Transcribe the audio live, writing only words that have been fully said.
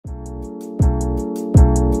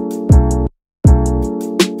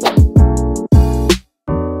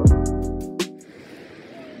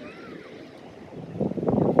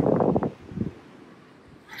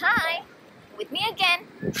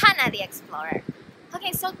explorer.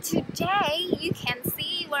 Okay, so today you can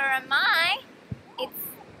see where am I? It's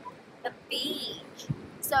the beach.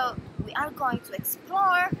 So we are going to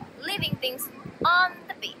explore living things on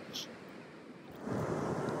the beach.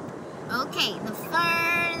 Okay, the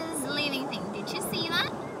first living thing. Did you see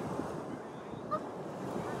that?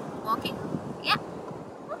 Walking? Yeah.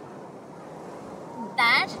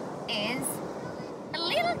 That is a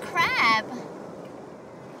little crab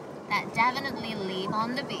that definitely live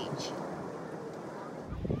on the beach.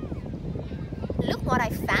 Look what I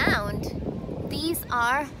found. These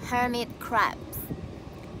are hermit crabs.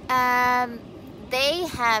 They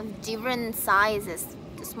have different sizes.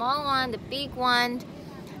 The small one, the big one.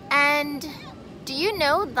 And do you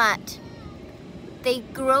know that they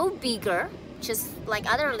grow bigger, just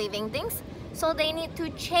like other living things? So they need to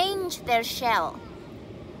change their shell.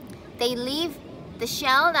 They leave the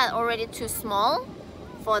shell that already too small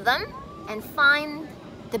for them and find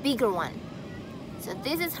the bigger one. So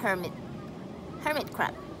this is hermit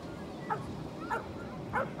crab.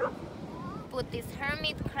 Put this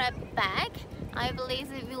hermit crab back. I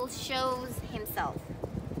believe it will show himself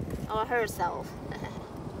or herself.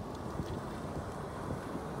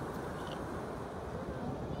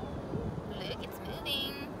 Look, it's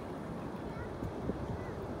moving.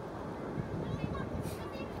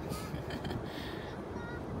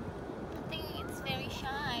 I think it's very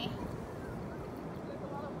shy.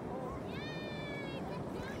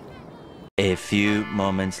 A few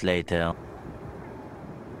moments later.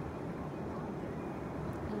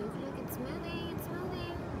 Look, it's moving, it's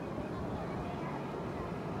moving.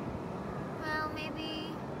 Well,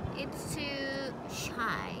 maybe it's too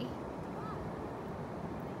shy.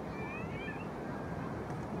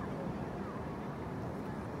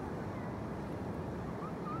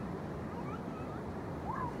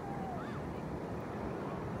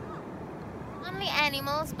 Only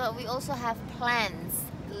animals, but we also have plants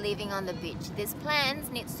living on the beach. These plants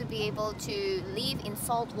needs to be able to live in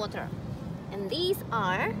salt water. And these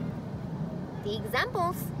are the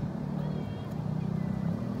examples.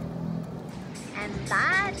 And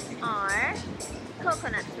that are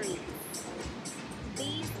coconut trees.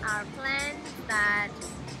 These are plants that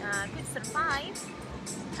could survive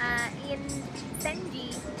in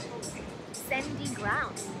sandy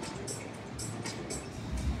ground.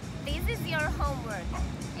 This is your homework.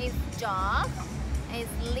 Is dog, is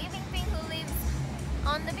living thing who lives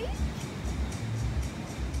on the beach.